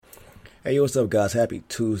Hey, what's up, guys? Happy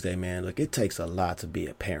Tuesday, man. Look, it takes a lot to be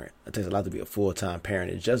a parent. It takes a lot to be a full-time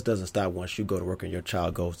parent. It just doesn't stop once you go to work and your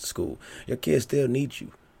child goes to school. Your kid still needs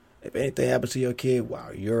you. If anything happens to your kid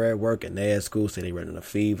while you're at work and they're at school, say they running a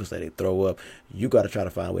fever, say they throw up, you got to try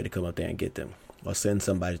to find a way to come up there and get them or send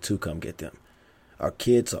somebody to come get them. Our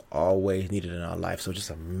kids are always needed in our life. So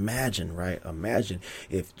just imagine, right? Imagine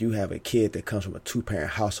if you have a kid that comes from a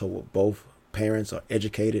two-parent household where both parents are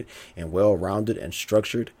educated and well-rounded and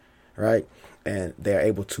structured, right? And they're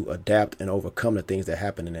able to adapt and overcome the things that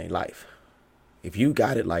happen in their life. If you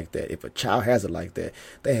got it like that, if a child has it like that,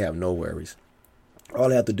 they have no worries. All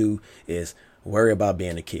they have to do is worry about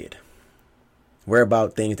being a kid. Worry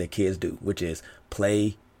about things that kids do, which is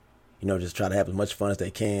play, just try to have as much fun as they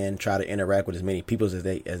can, try to interact with as many people as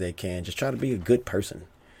they can, just try to be a good person.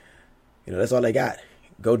 That's all they got.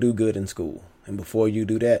 Go do good in school. And before you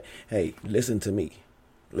do that, hey, listen to me.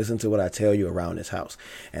 Listen to what I tell you around this house.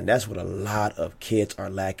 And that's what a lot of kids are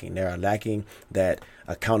lacking. They are lacking that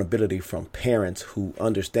accountability from parents who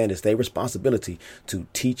understand it's their responsibility to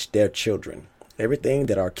teach their children. Everything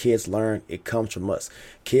that our kids learn, it comes from us.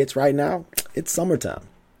 Kids right now, it's summertime.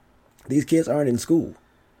 These kids aren't in school.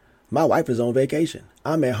 My wife is on vacation.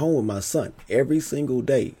 I'm at home with my son every single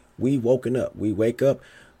day. We wake up.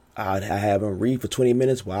 I have him read for 20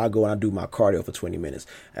 minutes while I go and I do my cardio for 20 minutes.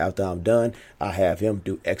 After I'm done, I have him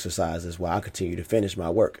do exercises while I continue to finish my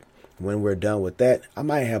work. When we're done with that, I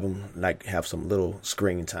might have him have some little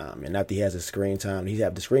screen time. And after he has his screen time, he's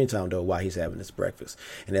have the screen time though while he's having his breakfast.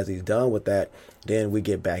 And as he's done with that, then we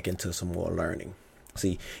get back into some more learning.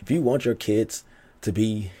 See, if you want your kids to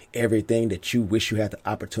be everything that you wish you had the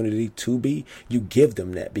opportunity to be, you give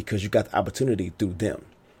them that because you got the opportunity through them.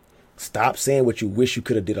 Stop saying what you wish you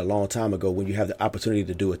could have did a long time ago when you have the opportunity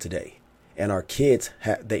to do it today. And our kids,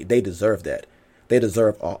 they deserve that. They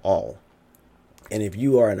deserve our all. And if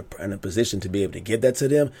you are in a position to be able to give that to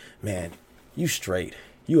them, man, you straight.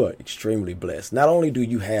 You are extremely blessed. Not only do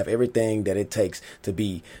you have everything that it takes to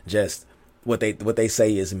be just what they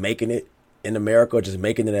say is making it in America, just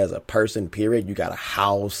making it as a person, period. You got a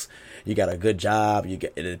house, you got a good job,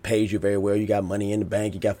 it pays you very well, you got money in the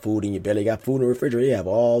bank, you got food in your belly, you got food in the refrigerator, you have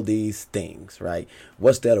all these things, right?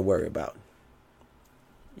 What's there to worry about?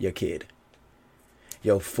 Your kid.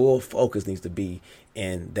 Your full focus needs to be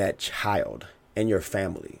in that child and your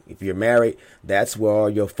family. If you're married, that's where all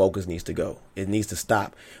your focus needs to go. It needs to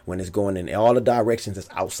stop when it's going in all the directions that's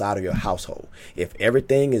outside of your household. If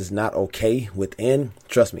everything is not okay within,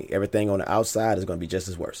 trust me, everything on the outside is going to be just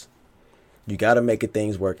as worse. You got to make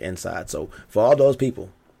things work inside. So for all those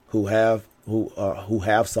people who have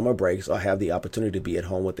summer breaks or have the opportunity to be at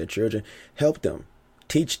home with their children, help them,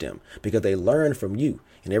 teach them, because they learn from you.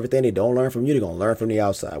 And everything they don't learn from you, they're going to learn from the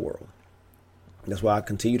outside world. That's why I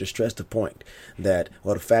continue to stress the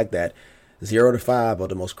fact that 0 to 5 are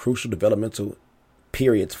the most crucial developmental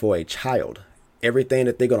periods for a child. Everything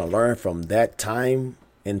that they're going to learn from that time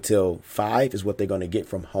until 5 is what they're going to get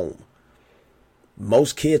from home.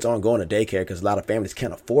 Most kids aren't going to daycare because a lot of families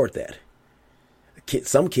can't afford that.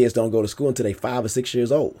 Some kids don't go to school until they're 5 or 6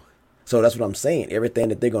 years old. So that's what I'm saying. Everything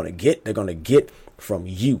that they're going to get from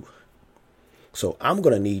you. So I'm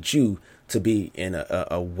going to need you to be in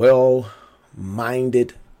a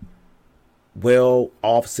well-minded,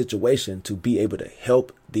 well-off situation to be able to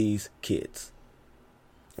help these kids.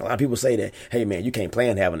 A lot of people say that, hey man, you can't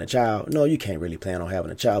plan on having a child. No, you can't really plan on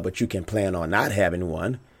having a child, but you can plan on not having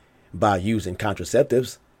one by using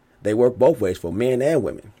contraceptives. They work both ways for men and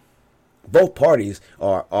women. Both parties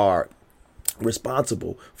are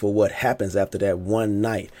responsible for what happens after that one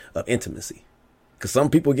night of intimacy. Because some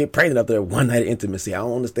people get pregnant after that one night of intimacy. I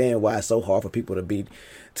don't understand why it's so hard for people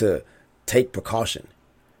to take precaution.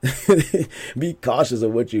 Be cautious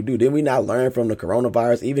of what you do. Didn't we not learn from the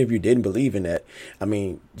coronavirus? Even if you didn't believe in that,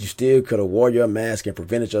 you still could have wore your mask and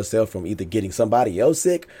prevented yourself from either getting somebody else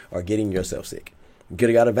sick or getting yourself sick. You could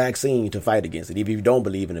have got a vaccine to fight against it. Even if you don't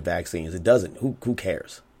believe in the vaccines, it doesn't. Who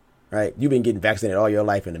cares? Right? You've been getting vaccinated all your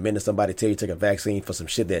life, and the minute somebody tell you to take a vaccine for some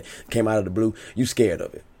shit that came out of the blue, you scared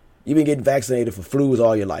of it. You've been getting vaccinated for flus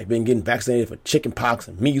all your life. Been getting vaccinated for chicken pox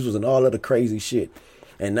and measles and all other crazy shit.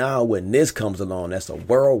 And now when this comes along, that's a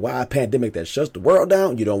worldwide pandemic that shuts the world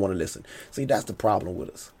down, you don't want to listen. See, that's the problem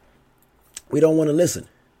with us. We don't want to listen.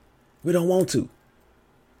 We don't want to.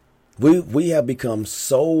 We have become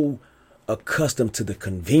so accustomed to the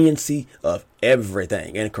conveniency of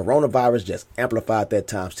everything. And coronavirus just amplified that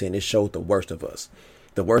times 10. It showed the worst of us.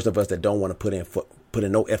 The worst of us that don't want to put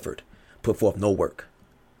in no effort, put forth no work.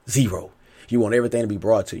 Zero. You want everything to be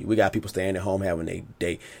brought to you. We got people staying at home having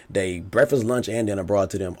they breakfast, lunch, and dinner brought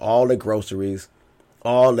to them. All the groceries,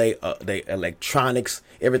 All they electronics,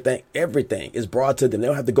 everything is brought to them. They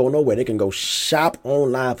don't have to go nowhere. They can go shop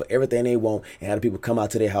online for everything they want and have the people come out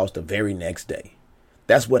to their house the very next day.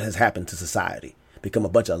 That's what has happened to society. Become a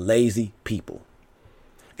bunch of lazy people.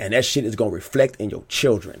 And that shit is going to reflect in your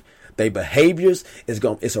children. Their behaviors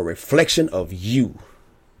it's a reflection of you.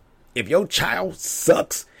 If your child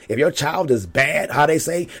sucks, if your child is bad, how they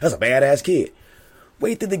say, that's a badass kid. Where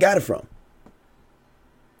do you think they got it from?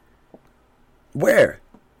 Where?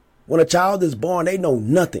 When a child is born, they know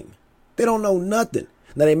nothing. They don't know nothing.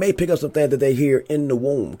 Now, they may pick up something that they hear in the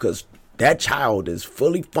womb because that child is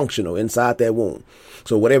fully functional inside that womb.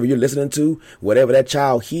 So whatever you're listening to, whatever that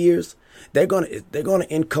child hears, they're gonna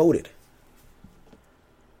encode it.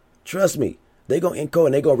 Trust me, they're gonna encode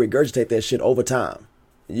and they're gonna regurgitate that shit over time.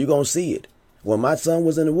 You're gonna see it. When my son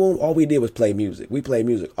was in the womb, all we did was play music. We played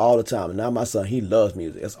music all the time. And now my son, he loves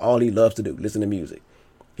music. That's all he loves to do, listen to music.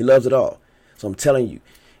 He loves it all. So I'm telling you,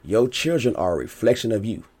 your children are a reflection of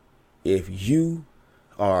you. If you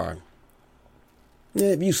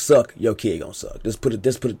suck, your kid gonna suck. Just put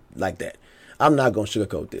it like that. I'm not gonna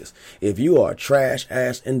sugarcoat this. If you are a trash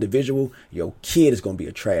ass individual, your kid is gonna be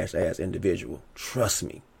a trash ass individual. Trust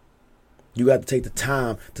me. You got to take the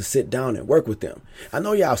time to sit down and work with them. I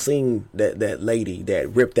know y'all seen that lady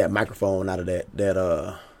that ripped that microphone out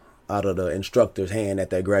of out of the instructor's hand at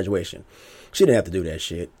that graduation. She didn't have to do that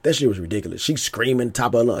shit. That shit was ridiculous. She's screaming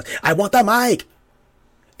top of her lungs, "I want the mic!"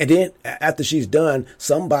 And then after she's done,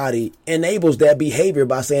 somebody enables that behavior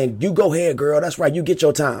by saying, "You go ahead, girl. That's right. You get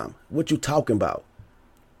your time." What you talking about?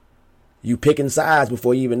 You picking sides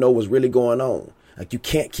before you even know what's really going on. Like, you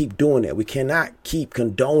can't keep doing that. We cannot keep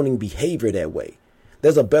condoning behavior that way.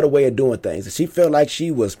 There's a better way of doing things. If she felt like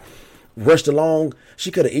she was rushed along,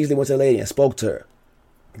 she could have easily went to the lady and spoke to her.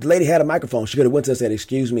 The lady had a microphone. She could have went to her and said,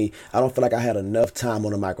 "Excuse me, I don't feel like I had enough time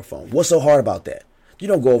on the microphone." What's so hard about that? You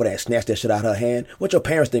don't go over there and snatch that shit out of her hand. What your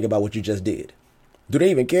parents think about what you just did? Do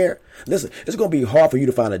they even care? Listen, it's going to be hard for you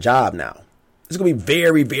to find a job now. It's going to be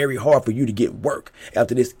very, very hard for you to get work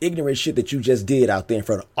after this ignorant shit that you just did out there in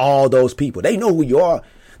front of all those people. They know who you are.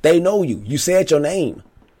 They know you. You said your name.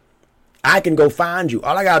 I can go find you.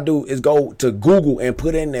 All I got to do is go to Google and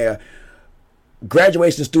put in there,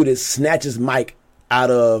 graduation student snatches mic out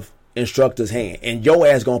of instructor's hand, and your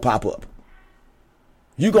ass going to pop up.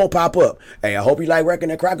 You going to pop up. Hey, I hope you like working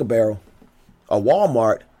at Cracker Barrel or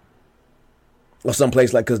Walmart or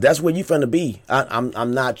someplace like, because that's where you finna be.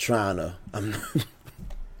 I'm not trying to, I'm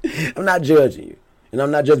not judging you. And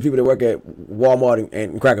I'm not judging people that work at Walmart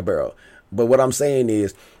and Cracker Barrel. But what I'm saying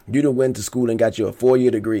is, you done went to school and got you a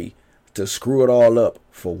 4-year degree to screw it all up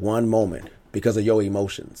for one moment because of your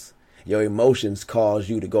emotions. Your emotions caused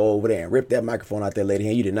you to go over there and rip that microphone out that lady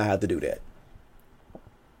hand. You did not have to do that.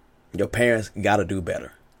 Your parents got to do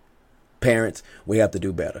better. Parents, we have to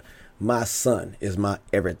do better. My son is my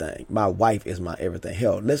everything. My wife is my everything.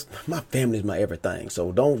 Hell, my family is my everything.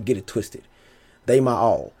 So don't get it twisted. They my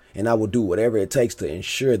all. And I will do whatever it takes to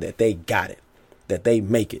ensure that they got it, that they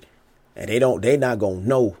make it. And they not going to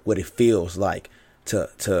know what it feels like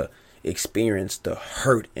to experience the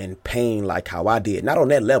hurt and pain like how I did. Not on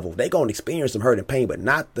that level. They going to experience some hurt and pain, but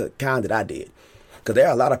not the kind that I did. Because there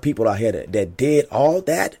are a lot of people out here that did all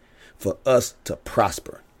that for us to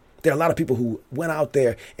prosper. There are a lot of people who went out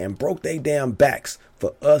there and broke their damn backs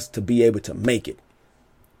for us to be able to make it.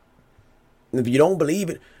 And if you don't believe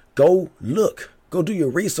it, go look. Go do your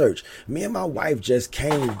research. Me and my wife just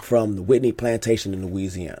came from the Whitney Plantation in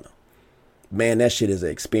Louisiana. Man, that shit is an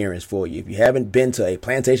experience for you. If you haven't been to a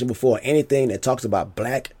plantation before, anything that talks about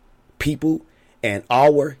black people and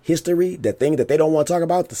our history, the thing that they don't want to talk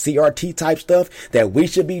about, the CRT type stuff that we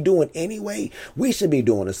should be doing anyway, we should be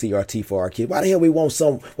doing a CRT for our kids. Why the hell we want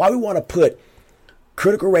to put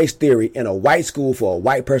critical race theory in a white school for a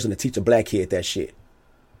white person to teach a black kid that shit?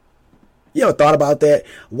 You ever thought about that?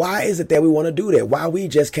 Why is it that we want to do that? Why we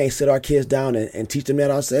just can't sit our kids down and teach them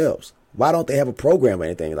that ourselves? Why don't they have a program or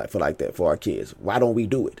anything like that for our kids? Why don't we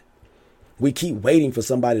do it? We keep waiting for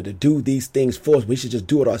somebody to do these things for us. We should just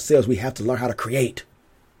do it ourselves. We have to learn how to create.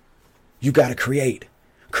 You got to create.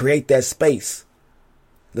 Create that space.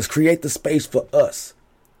 Let's create the space for us.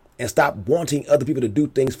 And stop wanting other people to do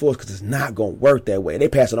things for us, because it's not going to work that way. They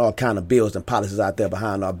passing all kind of bills and policies out there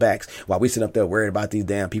behind our backs while we sit up there worried about these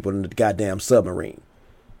damn people in the goddamn submarine.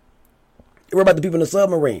 Worry about the people in the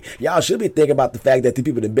submarine. Y'all should be thinking about the fact that the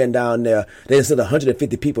people that have been down there, they sent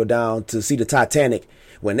 150 people down to see the Titanic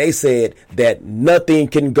when they said that nothing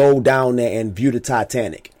can go down there and view the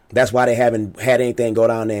Titanic. That's why they haven't had anything go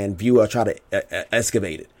down there and view or try to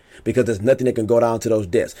excavate it. Because there's nothing that can go down to those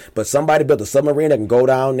depths. But somebody built a submarine that can go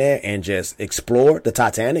down there and just explore the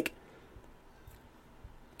Titanic.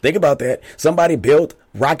 Think about that. Somebody built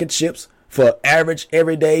rocket ships for average,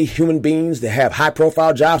 everyday human beings that have high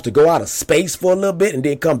profile jobs to go out of space for a little bit and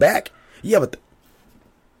then come back. Yeah, but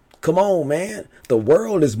come on, man. The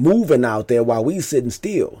world is moving out there while we sitting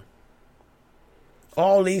still.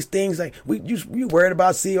 All these things, like you worried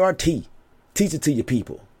about CRT. Teach it to your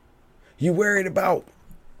people. You worried about,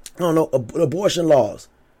 I don't know, abortion laws.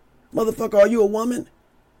 Motherfucker, are you a woman?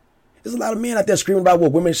 There's a lot of men out there screaming about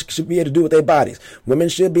what women should be able to do with their bodies. Women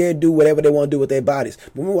should be able to do whatever they want to do with their bodies.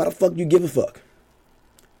 Women, why the fuck you give a fuck?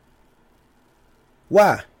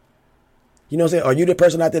 Why? You know what I'm saying? Are you the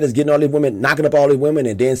person out there that's getting all these women, knocking up all these women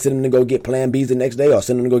and then sending them to go get Plan Bs the next day, or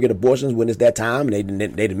sending them to go get abortions when it's that time and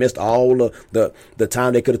they missed all of the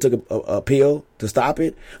time they could have took a pill to stop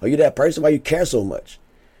it? Are you that person? Why you care so much?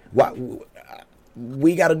 Why?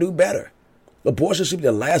 We got to do better. Abortion should be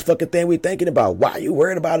the last fucking thing we're thinking about. Why are you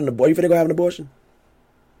worried about an abortion? You finna go have an abortion?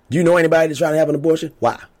 Do you know anybody that's trying to have an abortion?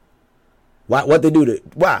 Why? What they do to,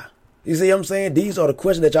 why? You see what I'm saying? These are the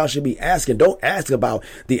questions that y'all should be asking. Don't ask about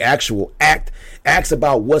the actual act. Ask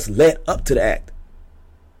about what's led up to the act.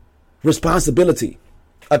 Responsibility.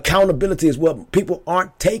 Accountability is what people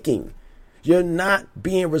aren't taking. You're not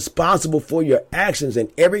being responsible for your actions,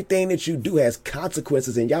 and everything that you do has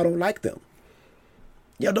consequences, and y'all don't like them.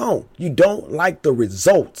 You don't. You don't like the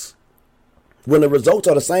results. When the results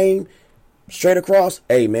are the same, straight across,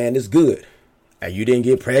 hey man, it's good. And you didn't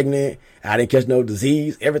get pregnant. I didn't catch no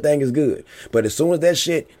disease. Everything is good. But as soon as that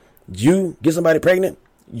shit, you get somebody pregnant,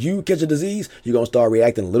 you catch a disease, you're going to start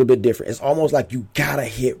reacting a little bit different. It's almost like you got to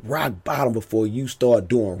hit rock bottom before you start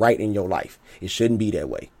doing right in your life. It shouldn't be that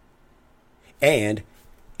way. And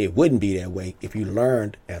it wouldn't be that way if you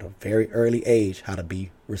learned at a very early age how to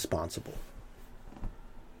be responsible.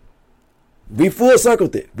 We full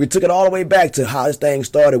circled it. We took it all the way back to how this thing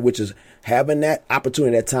started, which is having that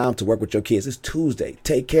opportunity, that time to work with your kids. It's Tuesday.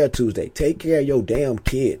 Take care of Tuesday. Take care of your damn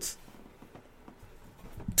kids.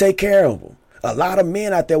 Take care of them. A lot of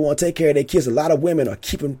men out there want to take care of their kids. A lot of women are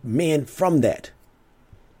keeping men from that.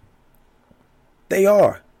 They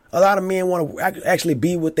are. A lot of men want to actually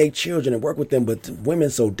be with their children and work with them, but women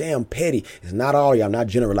so damn petty. It's not all y'all, I'm not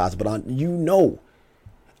generalizing, but you know.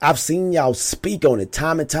 I've seen y'all speak on it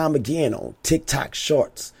time and time again on TikTok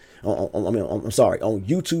shorts. On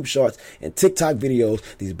YouTube shorts and TikTok videos.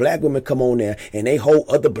 These black women come on there and they hold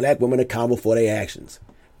other black women accountable for their actions.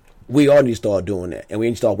 We all need to start doing that, and we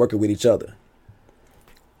need to start working with each other.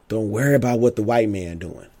 Don't worry about what the white man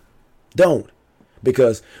doing. Don't.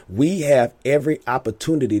 Because we have every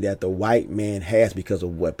opportunity that the white man has because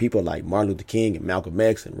of what people like Martin Luther King and Malcolm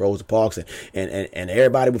X and Rosa Parks and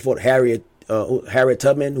everybody before Harriet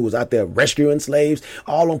Tubman, who was out there rescuing slaves.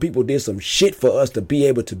 All them people did some shit for us to be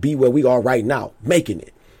able to be where we are right now, making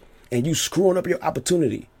it. And you screwing up your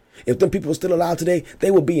opportunity. If them people were still alive today,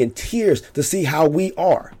 they would be in tears to see how we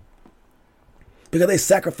are. Because they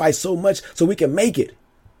sacrificed so much so we can make it.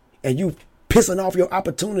 And you pissing off your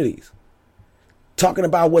opportunities. Talking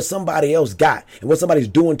about what somebody else got and what somebody's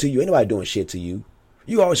doing to you. Ain't nobody doing shit to you.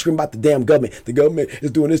 You always scream about the damn government. The government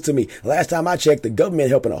is doing this to me. Last time I checked, the government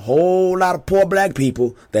helping a whole lot of poor black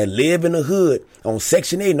people that live in the hood on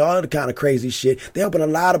Section 8 and all the kind of crazy shit. They're helping a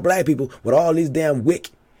lot of black people with all these damn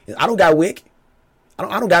WIC. I don't got WIC.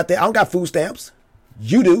 I don't got that. I don't got food stamps.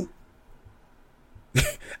 You do.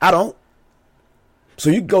 I don't.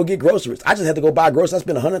 So you can go get groceries. I just had to go buy groceries. I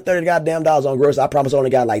spent $130 goddamn dollars on groceries. I promise I only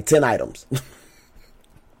got like 10 items.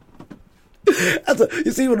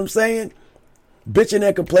 You see what I'm saying? Bitching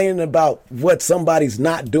and complaining about what somebody's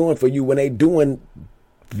not doing for you when they doing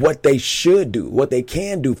what they should do, what they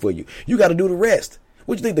can do for you. You got to do the rest.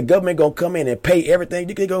 What you think the government gonna come in and pay everything?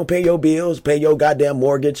 You think they gonna pay your bills, pay your goddamn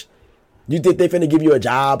mortgage? You think they finna give you a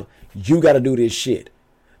job? You got to do this shit.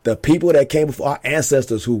 The people that came before our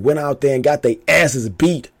ancestors who went out there and got their asses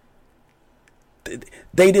beat,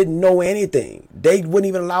 they didn't know anything. They weren't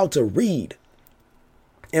even allowed to read.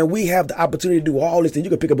 And we have the opportunity to do all this. And you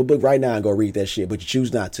can pick up a book right now and go read that shit, but you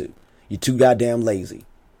choose not to. You're too goddamn lazy.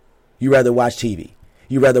 You rather watch TV.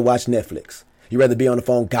 You rather watch Netflix. You rather be on the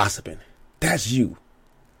phone gossiping. That's you.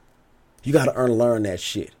 You got to learn that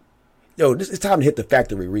shit. Yo, it's time to hit the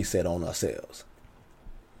factory reset on ourselves.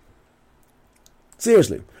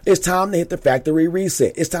 Seriously, it's time to hit the factory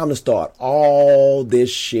reset. It's time to start all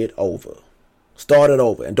this shit over. Start it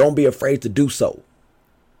over, and don't be afraid to do so.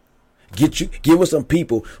 Get with some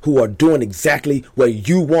people who are doing exactly what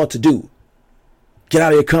you want to do. Get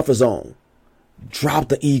out of your comfort zone. Drop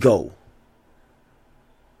the ego.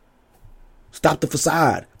 Stop the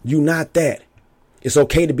facade. You not that. It's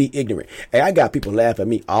okay to be ignorant. Hey, I got people laugh at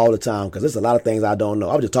me all the time because there's a lot of things I don't know.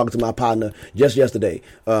 I was just talking to my partner just yesterday.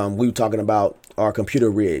 We were talking about our computer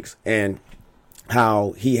rigs and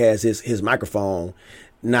how he has his microphone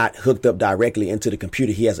not hooked up directly into the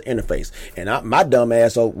computer. He has an interface. And my dumb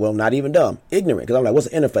ass, well, not even dumb, ignorant. Because I'm like, what's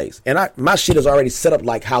an interface? And my shit is already set up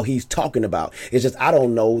like how he's talking about. It's just I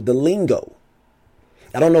don't know the lingo.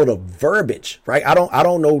 I don't know the verbiage, right? I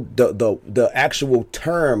don't know the actual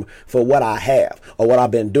term for what I have or what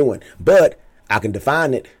I've been doing, but I can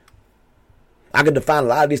define it. I can define a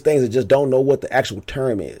lot of these things and just don't know what the actual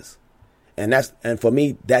term is. And for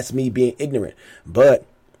me, that's me being ignorant, but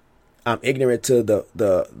I'm ignorant to the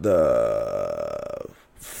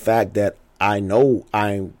fact that I know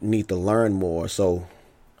I need to learn more. So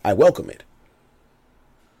I welcome it.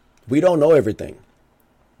 We don't know everything.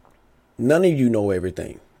 None of you know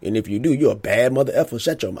everything. And if you do, you're a bad mother effer.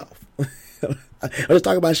 Shut your mouth. I'm just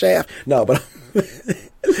talking about Shaft. No, but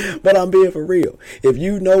but I'm being for real. If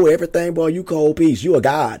you know everything, boy, you cold piece. You a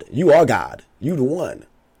God. You are God. You the one.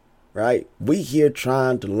 Right? We here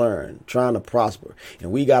trying to learn, trying to prosper.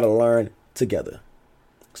 And we got to learn together.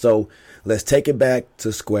 So let's take it back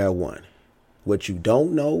to square one. What you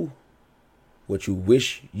don't know, what you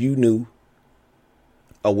wish you knew,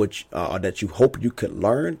 or that you hope you could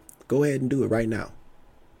learn, go ahead and do it right now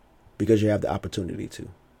because you have the opportunity to.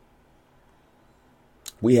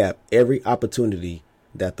 We have every opportunity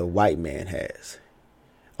that the white man has.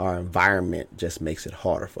 Our environment just makes it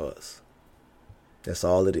harder for us. That's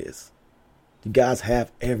all it is. You guys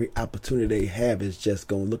have every opportunity they have. It's just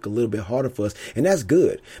going to look a little bit harder for us. And that's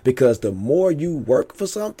good because the more you work for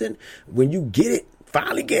something, when you get it,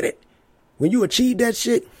 finally get it, when you achieve that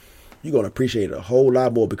shit, you're going to appreciate it a whole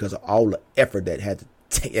lot more because of all the effort that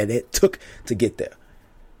it took to get there.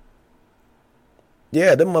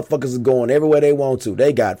 Yeah, them motherfuckers is going everywhere they want to.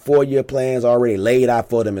 They got 4-year plans already laid out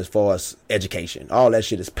for them as far as education. All that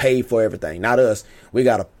shit is paid for everything. Not us. We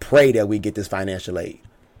got to pray that we get this financial aid.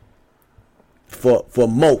 For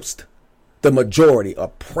most, the majority are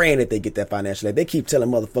praying that they get that financial aid. They keep telling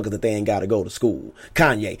motherfuckers that they ain't got to go to school.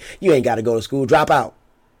 Kanye, you ain't got to go to school. Drop out.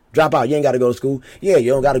 Drop out. You ain't got to go to school. Yeah,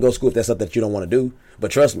 you don't got to go to school if that's something that you don't want to do.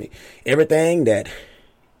 But trust me, everything that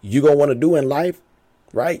you're going to want to do in life,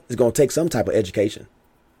 right, is going to take some type of education.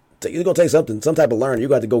 It's going to take something, some type of learning. You're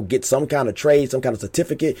going to have to go get some kind of trade, some kind of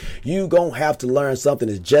certificate. You're going to have to learn something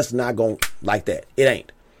that's just not going like that. It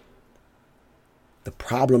ain't. The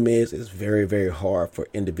problem is it's very, very hard for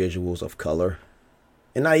individuals of color,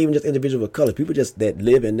 and not even just individuals of color, people just that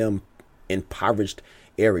live in them impoverished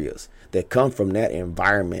areas that come from that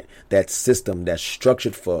environment, that system that's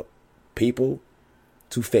structured for people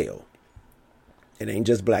to fail. It ain't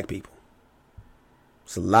just black people.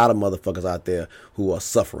 It's a lot of motherfuckers out there who are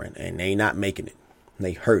suffering and they not making it.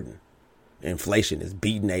 They hurting. Inflation is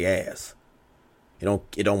beating their ass.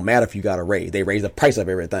 It don't matter if you got a raise. They raise the price of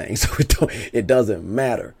everything. So it doesn't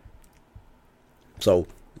matter. So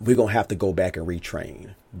we're going to have to go back and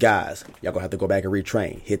retrain. Guys, y'all going to have to go back and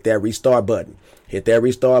retrain. Hit that restart button. Hit that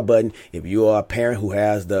restart button. If you are a parent who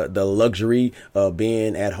has the luxury of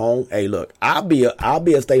being at home, hey, look, I'll be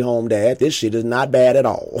a stay-home dad. This shit is not bad at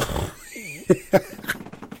all.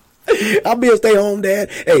 I'll be a stay-home dad.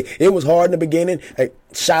 Hey, it was hard in the beginning. Hey,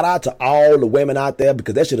 shout out to all the women out there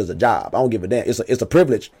because that shit is a job. I don't give a damn. It's a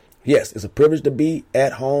privilege. Yes, it's a privilege to be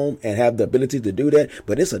at home and have the ability to do that,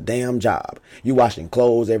 but it's a damn job. You washing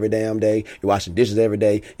clothes every damn day. You're washing dishes every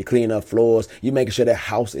day. You're cleaning up floors. You making sure that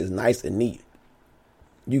house is nice and neat.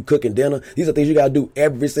 You cooking dinner. These are things you got to do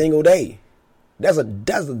every single day. That's a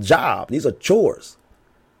job. These are chores.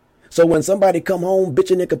 So when somebody come home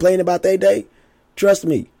bitching and complaining about their day, trust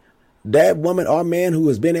me, that woman or man who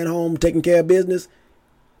has been at home taking care of business,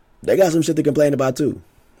 they got some shit to complain about too.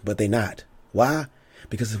 But they not. Why?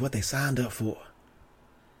 Because it's what they signed up for.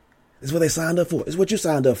 It's what they signed up for. It's what you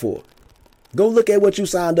signed up for. Go look at what you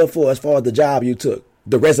signed up for as far as the job you took,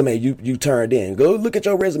 the resume you turned in. Go look at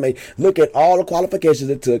your resume. Look at all the qualifications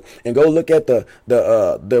it took, and go look at the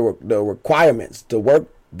requirements to work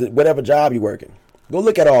whatever job you're working. Go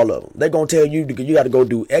look at all of them. They're going to tell you you got to go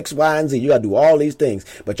do X, Y, and Z. You got to do all these things.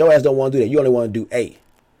 But your ass don't want to do that. You only want to do A.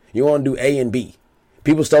 You want to do A and B.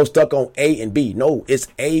 People so stuck on A and B. No, it's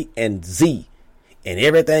A and Z and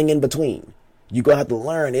everything in between. You're going to have to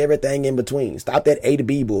learn everything in between. Stop that A to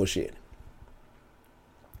B bullshit.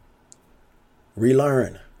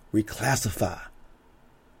 Relearn. Reclassify.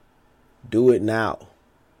 Do it now.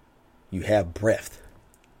 You have breath.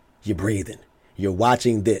 You're breathing. You're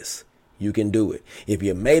watching this. You can do it. If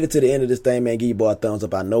you made it to the end of this thing, man, give your boy a thumbs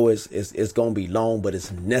up. I know it's going to be long, but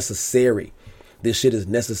it's necessary. This shit is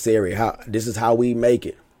necessary. This is how we make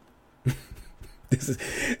it. This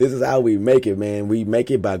is how we make it, man. We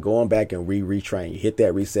make it by going back and retrain. You hit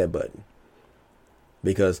that reset button.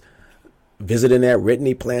 Because visiting that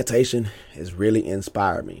Whitney plantation has really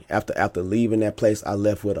inspired me. After leaving that place, I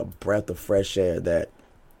left with a breath of fresh air that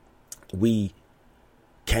we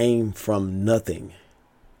came from nothing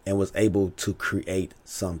and was able to create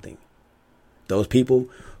something. Those people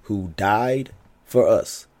who died for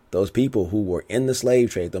us, those people who were in the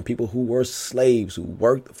slave trade, those people who were slaves, who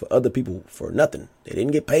worked for other people for nothing. They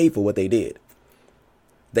didn't get paid for what they did.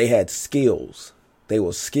 They had skills. They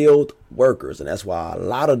were skilled workers. And that's why a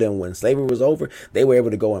lot of them, when slavery was over, they were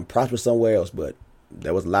able to go and prosper somewhere else. But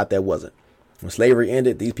there was a lot that wasn't. When slavery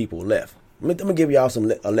ended, these people left. I'm gonna give y'all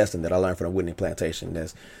a lesson that I learned from the Whitney plantation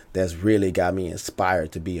that's really got me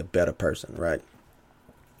inspired to be a better person, right?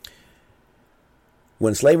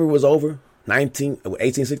 When slavery was over,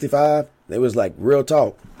 1865, it was like real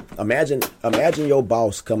talk. Imagine your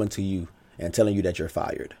boss coming to you and telling you that you're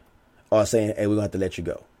fired, or saying, hey, we're gonna have to let you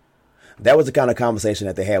go. That was the kind of conversation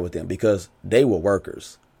that they had with them, because they were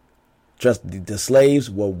workers. Just the slaves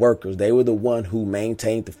were workers. They were the one who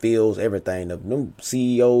maintained the fields, everything. The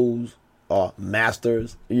CEOs or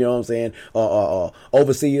masters, you know what I'm saying, or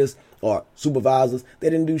overseers or supervisors, they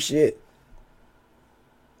didn't do shit.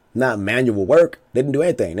 Not manual work. They didn't do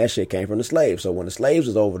anything. That shit came from the slaves. So when the slaves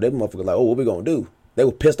was over, them motherfuckers like, oh, what we gonna do? They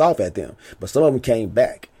were pissed off at them. But some of them came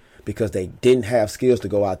back because they didn't have skills to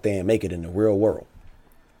go out there and make it in the real world.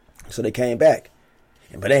 So they came back.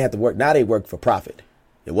 But they had to work. Now they worked for profit.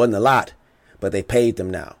 It wasn't a lot, but they paid them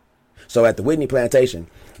now. So at the Whitney plantation,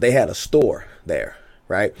 they had a store there,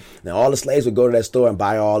 right? Now all the slaves would go to that store and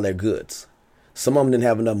buy all their goods. Some of them didn't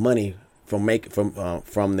have enough money from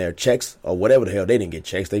their checks or whatever the hell. They didn't get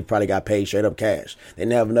checks. They probably got paid straight up cash. They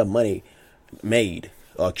didn't have enough money made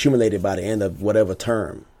or accumulated by the end of whatever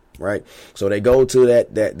term, right? So they go to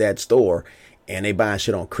that store and they buying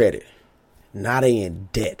shit on credit. Now they in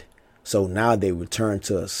debt. So now they return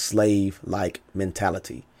to a slave-like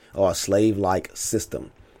mentality or a slave-like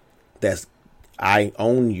system. That's, I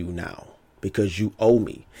own you now because you owe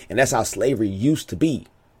me. And that's how slavery used to be.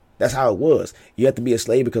 That's how it was. You had to be a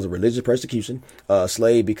slave because of religious persecution, a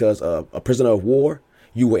slave because of a prisoner of war.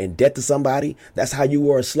 You were in debt to somebody. That's how you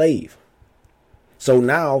were a slave. So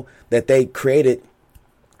now that they created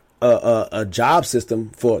a job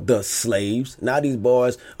system for the slaves, now these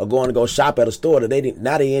boys are going to go shop at a store that they didn't.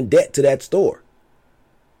 Now they in debt to that store.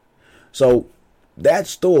 So that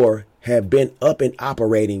store have been up and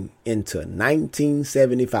operating into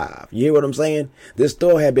 1975. You hear what I'm saying? This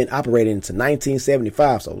store had been operating into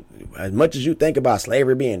 1975. So as much as you think about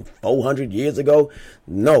slavery being 400 years ago,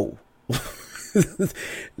 no.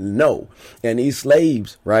 No. And these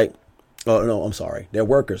slaves, right? Oh, no, I'm sorry. They're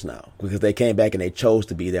workers now because they came back and they chose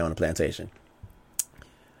to be there on the plantation.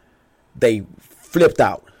 They flipped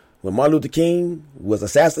out. When Martin Luther King was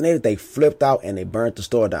assassinated, they flipped out and they burnt the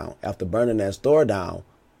store down. After burning that store down,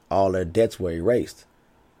 all their debts were erased.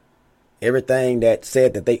 Everything that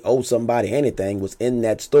said that they owed somebody anything was in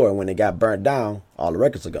that store. And when it got burnt down, all the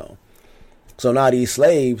records are gone. So now these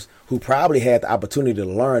slaves who probably had the opportunity to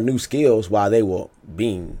learn new skills while they were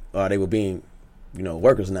being,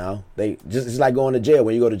 workers now. It's like going to jail.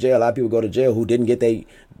 When you go to jail, a lot of people go to jail who didn't get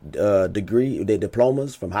their degree, their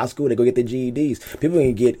diplomas from high school. They go get their GEDs. People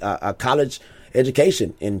can get a college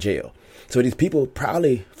education in jail. So these people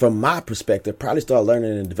probably, from my perspective, probably started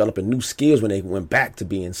learning and developing new skills when they went back to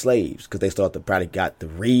being slaves, because they started to probably got to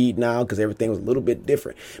read now because everything was a little bit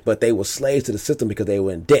different. But they were slaves to the system because they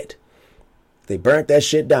were in debt. They burnt that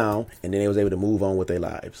shit down and then they was able to move on with their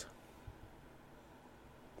lives.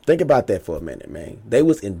 Think about that for a minute, man. They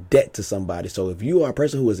was in debt to somebody. So if you are a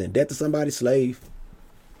person who is in debt to somebody, slave,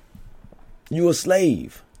 you a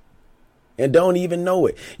slave. And don't even know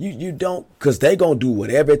it. You don't, because they going to do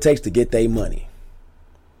whatever it takes to get their money.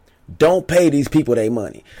 Don't pay these people their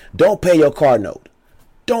money. Don't pay your car note.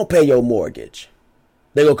 Don't pay your mortgage.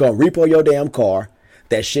 They going to come repo your damn car.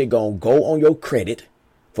 That shit going to go on your credit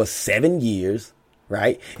for 7 years,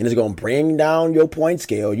 right? And it's going to bring down your point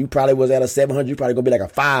scale. You probably was at a 700. You probably going to be like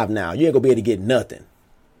a 5 now. You ain't going to be able to get nothing.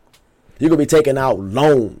 You're going to be taking out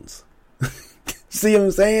loans. See what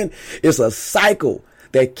I'm saying? It's a cycle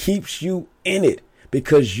that keeps you in it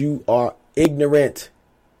because you are ignorant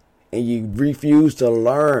and you refuse to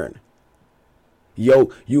learn.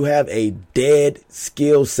 You have a dead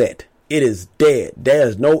skill set. It is dead.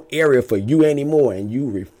 There's no area for you anymore, and you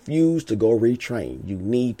refuse to go retrain. You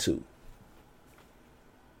need to.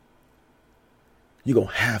 You're going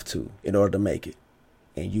to have to in order to make it.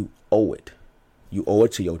 And you owe it. You owe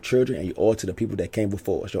it to your children, and you owe it to the people that came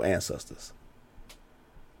before us, your ancestors.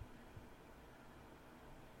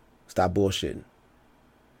 Stop bullshitting.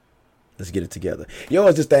 Let's get it together. Yo,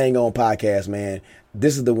 it's this thing on podcast, man.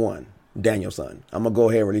 This is the one. Daniel's son. I'm going to go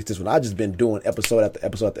ahead and release this one. I've just been doing episode after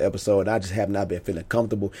episode after episode, and I just have not been feeling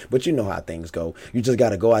comfortable. But you know how things go. You just got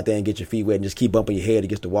to go out there and get your feet wet and just keep bumping your head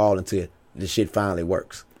against the wall until the shit finally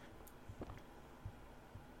works.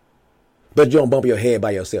 But you don't bump your head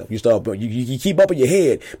by yourself. You keep bumping your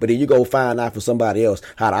head, but then you go find out for somebody else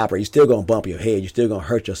how to operate. You're still going to bump your head. You're still going to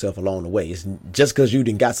hurt yourself along the way. It's just because you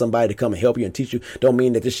didn't got somebody to come and help you and teach you, don't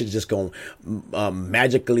mean that this shit is just going to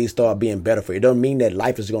magically start being better for you. It don't mean that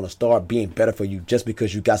life is going to start being better for you just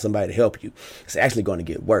because you got somebody to help you. It's actually going to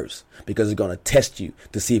get worse because it's going to test you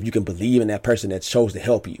to see if you can believe in that person that chose to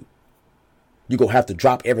help you. You're going to have to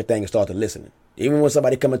drop everything and start to listen. Even when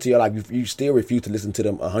somebody come into your life, you still refuse to listen to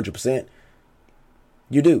them 100%.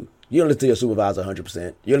 You do. You don't listen to your supervisor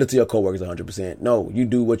 100%. You don't listen to your coworkers 100%. No, you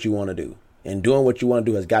do what you want to do. And doing what you want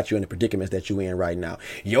to do has got you in the predicaments that you're in right now.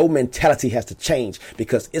 Your mentality has to change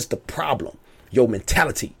because it's the problem. Your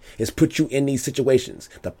mentality has put you in these situations,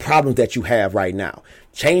 the problems that you have right now.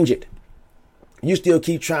 Change it. You still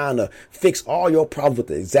keep trying to fix all your problems with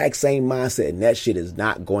the exact same mindset, and that shit is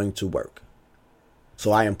not going to work.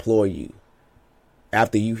 So I implore you,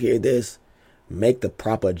 after you hear this, make the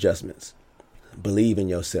proper adjustments. Believe in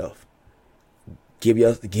yourself. Give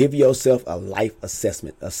yourself a life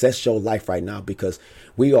assessment. Assess your life right now because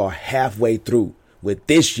we are halfway through with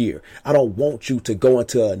this year. I don't want you to go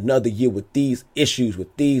into another year with these issues,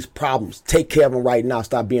 with these problems. Take care of them right now.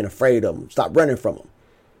 Stop being afraid of them. Stop running from them.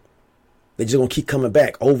 They're just going to keep coming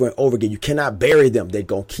back over and over again. You cannot bury them. They're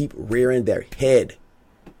going to keep rearing their head.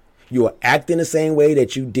 You are acting the same way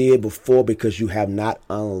that you did before because you have not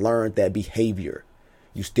unlearned that behavior.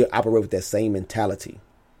 You still operate with that same mentality.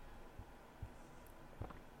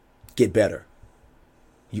 Get better.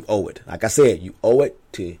 You owe it. Like I said, you owe it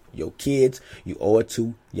to your kids. You owe it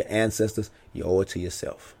to your ancestors. You owe it to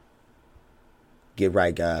yourself. Get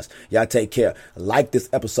right, guys. Y'all take care. Like this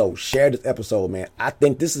episode. Share this episode, man. I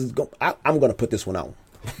think this is I'm going to put this one on.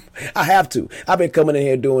 I have to. I've been coming in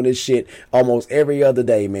here doing this shit almost every other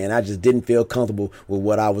day, man. I just didn't feel comfortable with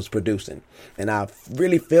what I was producing. And I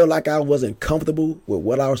really feel like I wasn't comfortable with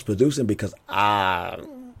what I was producing because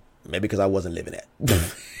maybe because I wasn't living it.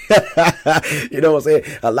 You know what I'm saying?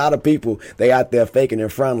 A lot of people, they out there faking in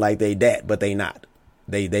front like they that, but they not.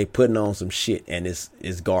 They putting on some shit and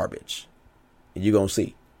it's garbage. And you're going to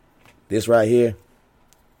see. This right here,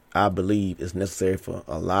 I believe is necessary for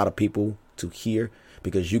a lot of people to hear.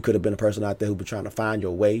 Because you could have been a person out there who's been trying to find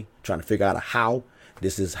your way, trying to figure out how.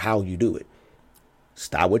 This is how you do it.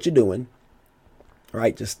 Stop what you're doing.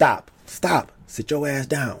 Right? Just stop. Stop. Sit your ass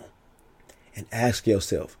down. And ask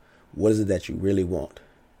yourself, what is it that you really want?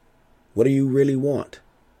 What do you really want?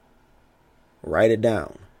 Write it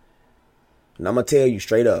down. And I'm going to tell you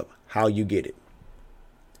straight up how you get it.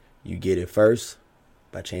 You get it first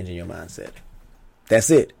by changing your mindset. That's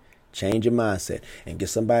it. Change your mindset and get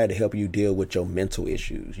somebody to help you deal with your mental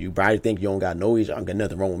issues. You probably think you don't got no issues. I don't got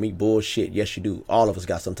nothing wrong with me. Bullshit. Yes, you do. All of us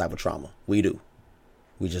got some type of trauma. We do.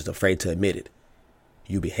 We just afraid to admit it.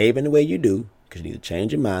 You behaving the way you do because you need to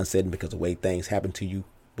change your mindset and because of the way things happened to you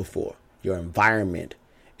before. Your environment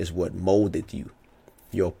is what molded you.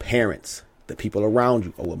 Your parents, the people around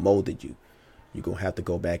you are what molded you. You're going to have to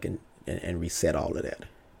go back and reset all of that.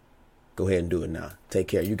 Go ahead and do it now. Take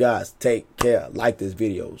care. You guys take care. Like this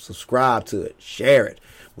video. Subscribe to it. Share it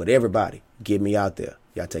with everybody. Get me out there.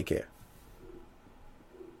 Y'all take care.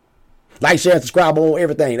 Like, share, and subscribe on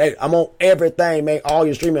everything. Hey, I'm on everything, man. All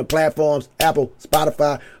your streaming platforms. Apple,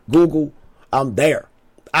 Spotify, Google. I'm there.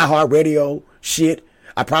 iHeartRadio. Shit.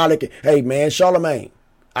 I probably can. Hey, man, Charlamagne.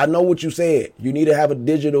 I know what you said. You need to have a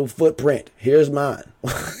digital footprint. Here's mine.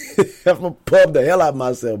 I'm going to pub the hell out of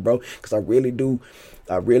myself, bro. Because I really do.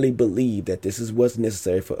 I really believe that this is what's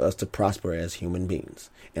necessary for us to prosper as human beings.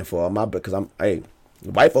 And for all my, because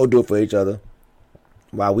white folk do it for each other.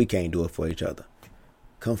 Why we can't do it for each other?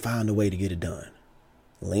 Come find a way to get it done.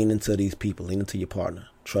 Lean into these people. Lean into your partner.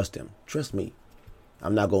 Trust them. Trust me.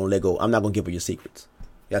 I'm not going to let go. I'm not going to give her your secrets.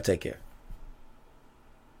 Y'all take care.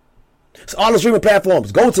 So all the streaming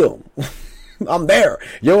platforms, go to them. I'm there.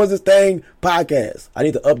 Yo, is this thing podcast. I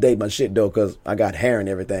need to update my shit though, because I got hair and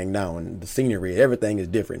everything now, and the scenery, everything is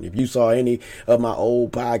different. If you saw any of my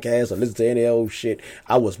old podcasts or listen to any old shit,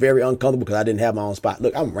 I was very uncomfortable because I didn't have my own spot.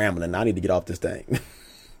 Look, I'm rambling. I need to get off this thing.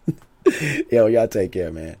 Yo, y'all take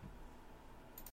care, man.